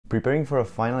Preparing for a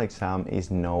final exam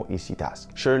is no easy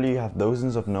task. Surely you have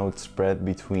dozens of notes spread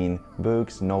between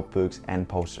books, notebooks, and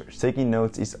posters. Taking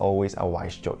notes is always a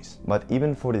wise choice. But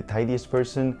even for the tidiest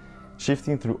person,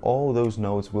 shifting through all those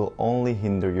notes will only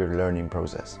hinder your learning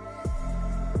process.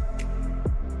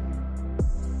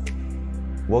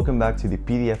 Welcome back to the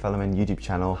PDFelement YouTube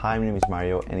channel. Hi, my name is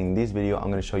Mario, and in this video I'm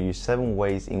going to show you 7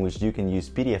 ways in which you can use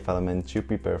PDFelement to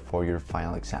prepare for your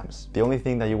final exams. The only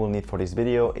thing that you will need for this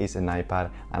video is an iPad,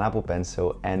 an Apple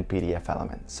Pencil, and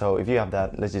PDFelement. So if you have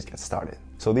that, let's just get started.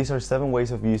 So these are 7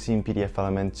 ways of using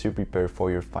PDFelement to prepare for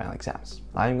your final exams.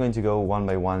 I'm going to go one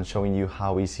by one, showing you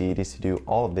how easy it is to do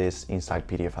all of this inside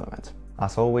PDFelement.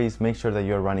 As always, make sure that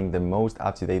you're running the most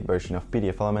up-to-date version of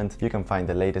PDFelement. You can find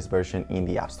the latest version in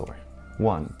the App Store.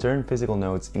 1. Turn physical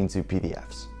notes into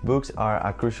PDFs. Books are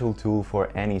a crucial tool for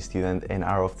any student and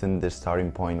are often the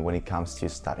starting point when it comes to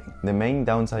studying. The main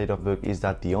downside of book is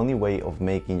that the only way of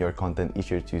making your content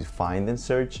easier to find and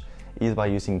search is by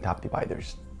using tab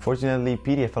dividers. Fortunately,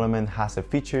 PDFelement has a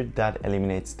feature that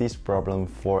eliminates this problem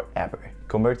forever.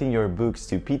 Converting your books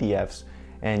to PDFs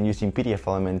and using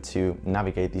PDFelement to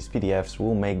navigate these PDFs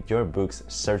will make your books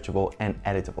searchable and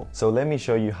editable. So let me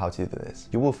show you how to do this.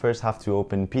 You will first have to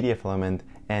open PDFelement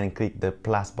and click the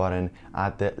plus button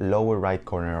at the lower right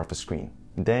corner of the screen.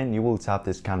 Then you will tap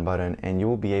the scan button and you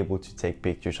will be able to take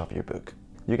pictures of your book.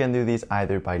 You can do this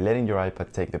either by letting your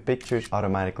iPad take the pictures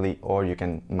automatically, or you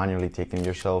can manually take them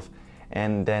yourself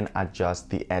and then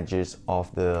adjust the edges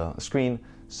of the screen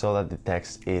so that the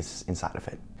text is inside of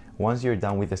it. Once you're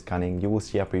done with the scanning, you will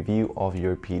see a preview of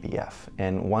your PDF,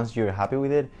 and once you're happy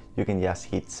with it, you can just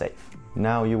hit save.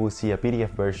 Now you will see a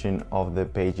PDF version of the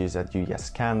pages that you just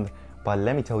scanned, but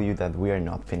let me tell you that we are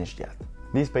not finished yet.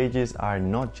 These pages are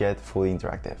not yet fully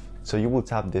interactive. So you will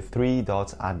tap the 3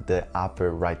 dots at the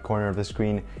upper right corner of the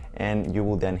screen and you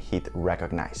will then hit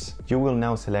Recognize. You will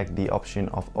now select the option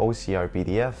of OCR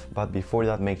PDF, but before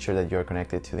that make sure that you're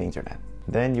connected to the internet.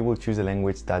 Then you will choose the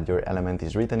language that your element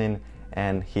is written in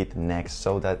and hit Next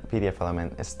so that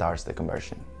PDFelement starts the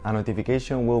conversion. A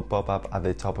notification will pop up at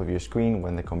the top of your screen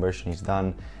when the conversion is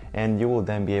done, and you will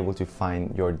then be able to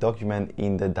find your document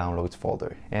in the Downloads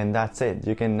folder. And that's it.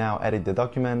 You can now edit the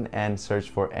document and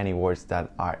search for any words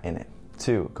that are in it.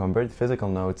 2. Convert physical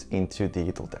notes into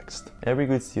digital text. Every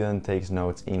good student takes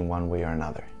notes in one way or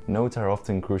another. Notes are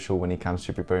often crucial when it comes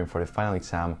to preparing for the final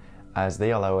exam, as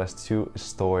they allow us to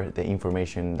store the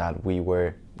information that we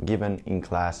were given in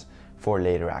class for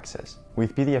later access.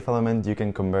 With PDFelement, you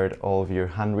can convert all of your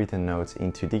handwritten notes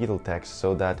into digital text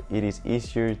so that it is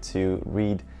easier to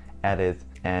read, edit,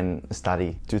 and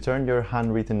study. To turn your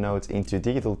handwritten notes into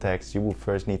digital text, you will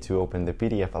first need to open the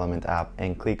PDFelement app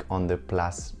and click on the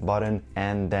plus button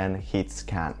and then hit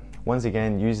scan. Once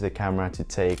again, use the camera to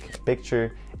take a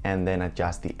picture and then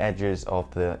adjust the edges of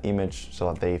the image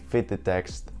so that they fit the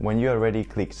text. When you are ready,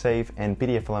 click save and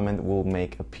PDFelement will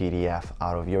make a PDF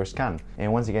out of your scan.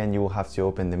 And once again, you will have to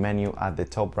open the menu at the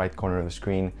top right corner of the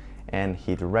screen and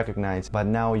hit Recognize, but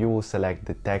now you will select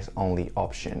the text only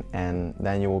option and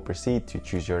then you will proceed to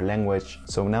choose your language.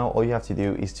 So now all you have to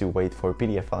do is to wait for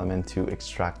PDFelement to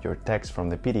extract your text from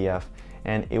the PDF,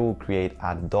 and it will create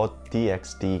a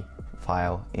 .txt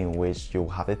file in which you'll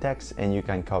have the text and you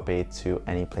can copy it to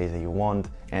any place that you want,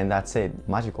 and that's it.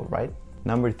 Magical, right?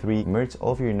 Number 3, merge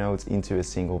all of your notes into a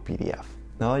single PDF.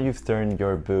 Now that you've turned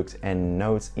your books and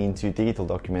notes into digital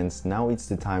documents, now it's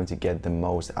the time to get the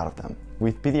most out of them.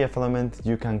 With PDFelement,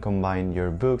 you can combine your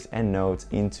books and notes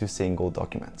into single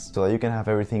documents so that you can have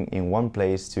everything in one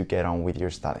place to get on with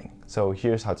your studying. So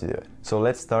here's how to do it. So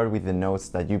let's start with the notes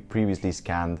that you previously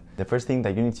scanned. The first thing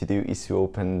that you need to do is to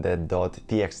open the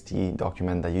 .txt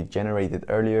document that you generated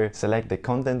earlier, select the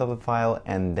content of the file,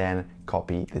 and then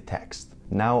copy the text.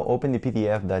 Now open the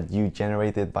PDF that you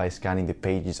generated by scanning the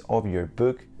pages of your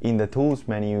book. In the Tools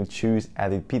menu, choose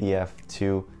Edit PDF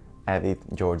to edit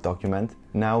your document.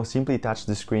 Now simply touch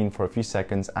the screen for a few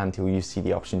seconds until you see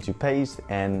the option to paste,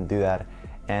 and do that,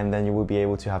 and then you will be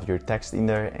able to have your text in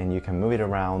there and you can move it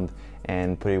around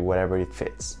and put it wherever it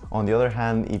fits. On the other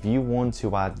hand, if you want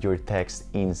to add your text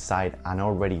inside an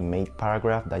already made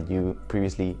paragraph that you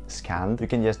previously scanned, you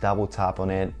can just double tap on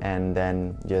it and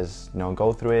then just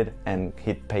go through it and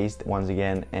hit paste once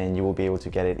again, and you will be able to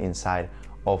get it inside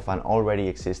of an already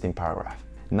existing paragraph.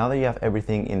 Now that you have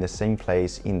everything in the same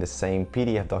place in the same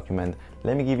PDF document,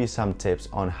 let me give you some tips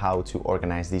on how to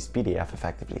organize this PDF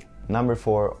effectively. Number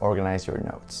 4, organize your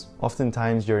notes.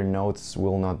 Oftentimes your notes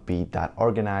will not be that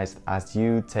organized as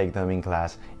you take them in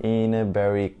class in a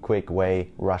very quick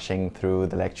way, rushing through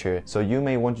the lecture. So you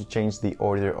may want to change the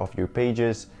order of your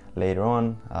pages, later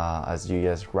on, as you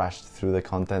just rushed through the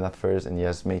content at first and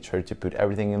just made sure to put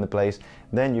everything in the place,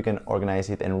 then you can organize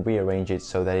it and rearrange it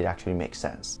so that it actually makes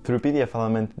sense. Through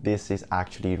PDFelement, this is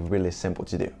actually really simple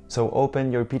to do. So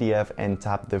open your PDF and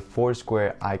tap the 4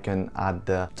 square icon at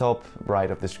the top right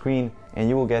of the screen, and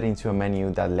you will get into a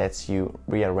menu that lets you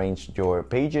rearrange your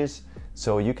pages.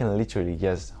 So you can literally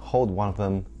just hold one of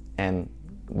them and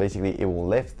basically it will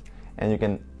lift, and you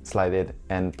can slide it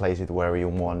and place it wherever you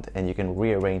want, and you can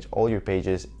rearrange all your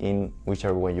pages in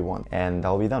whichever way you want, and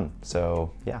that'll be done.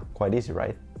 So yeah, quite easy,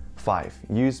 right? 5.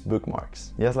 Use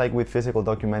bookmarks. Just like with physical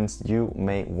documents, you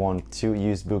may want to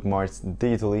use bookmarks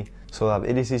digitally so that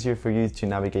it is easier for you to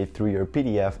navigate through your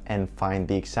PDF and find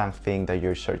the exact thing that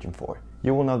you're searching for.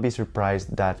 You will not be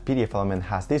surprised that PDFelement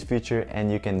has this feature,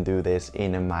 and you can do this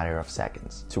in a matter of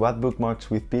seconds. To add bookmarks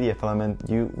with PDFelement,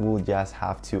 you will just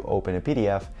have to open a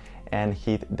PDF and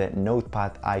hit the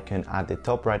notepad icon at the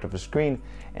top right of the screen,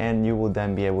 and you will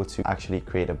then be able to actually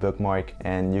create a bookmark,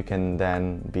 and you can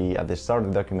then be at the start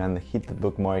of the document, hit the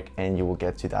bookmark, and you will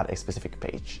get to that specific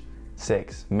page.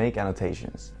 6. Make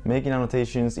annotations. Making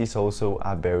annotations is also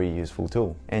a very useful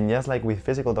tool. And just like with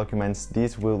physical documents,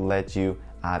 this will let you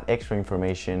add extra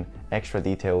information, extra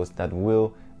details that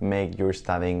will make your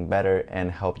studying better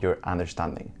and help your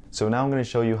understanding. So now I'm going to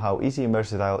show you how easy and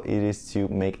versatile it is to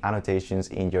make annotations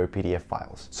in your PDF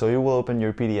files. So you will open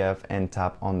your PDF and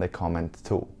tap on the comment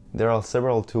tool. There are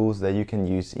several tools that you can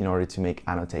use in order to make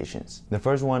annotations. The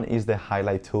first one is the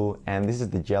highlight tool, and this is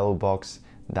the yellow box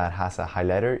that has a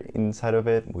highlighter inside of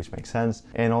it, which makes sense.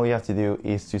 And all you have to do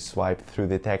is to swipe through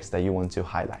the text that you want to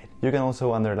highlight. You can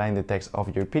also underline the text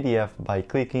of your PDF by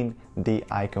clicking the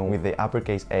icon with the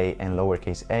uppercase A and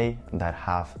lowercase a that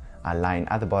have a line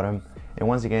at the bottom. And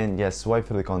once again, just swipe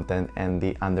through the content and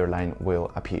the underline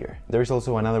will appear. There is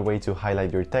also another way to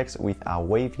highlight your text with a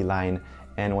wavy line,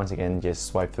 and once again, just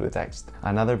swipe through the text.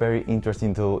 Another very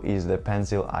interesting tool is the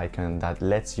pencil icon that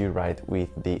lets you write with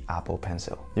the Apple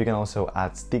Pencil. You can also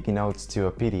add sticky notes to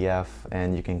a PDF,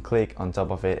 and you can click on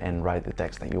top of it and write the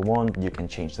text that you want. You can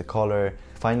change the color.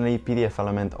 Finally,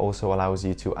 PDFelement also allows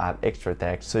you to add extra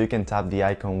text, so you can tap the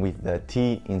icon with the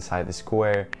T inside the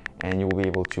square, and you will be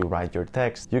able to write your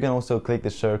text. You can also click the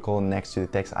circle next to the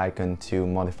text icon to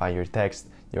modify your text,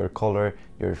 your color,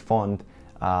 your font,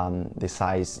 the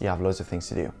size. You have loads of things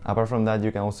to do. Apart from that,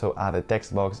 you can also add a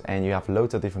text box, and you have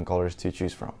loads of different colors to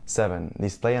choose from. 7.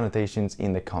 Display annotations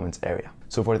in the comments area.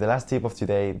 So for the last tip of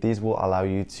today, this will allow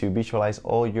you to visualize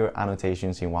all your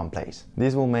annotations in one place.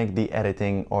 This will make the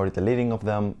editing or deleting of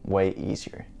them way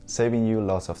easier, saving you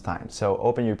lots of time. So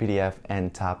open your PDF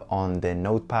and tap on the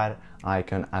notepad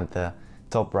icon at the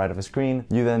top right of the screen.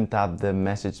 You then tap the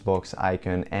message box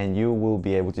icon, and you will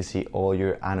be able to see all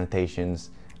your annotations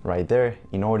right there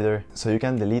in order. So you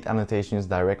can delete annotations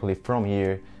directly from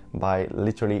here by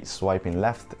literally swiping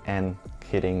left and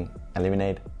hitting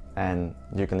eliminate, and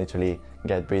you can literally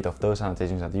get rid of those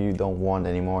annotations that you don't want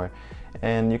anymore.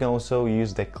 And you can also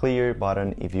use the clear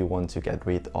button if you want to get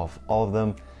rid of all of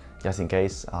them, just in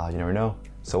case, you never know.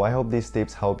 So I hope these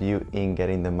tips help you in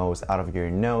getting the most out of your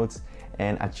notes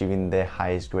and achieving the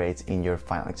highest grades in your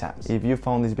final exams. If you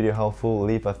found this video helpful,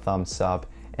 leave a thumbs up.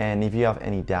 And if you have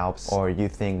any doubts or you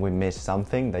think we missed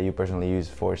something that you personally use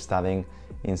for studying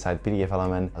inside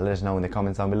PDFelement, let us know in the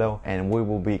comments down below, and we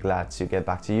will be glad to get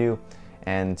back to you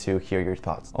and to hear your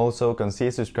thoughts. Also, consider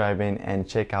subscribing and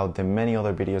check out the many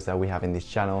other videos that we have in this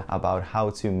channel about how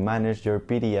to manage your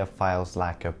PDF files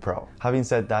like a pro. Having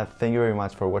said that, thank you very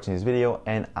much for watching this video,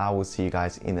 and I will see you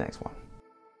guys in the next one.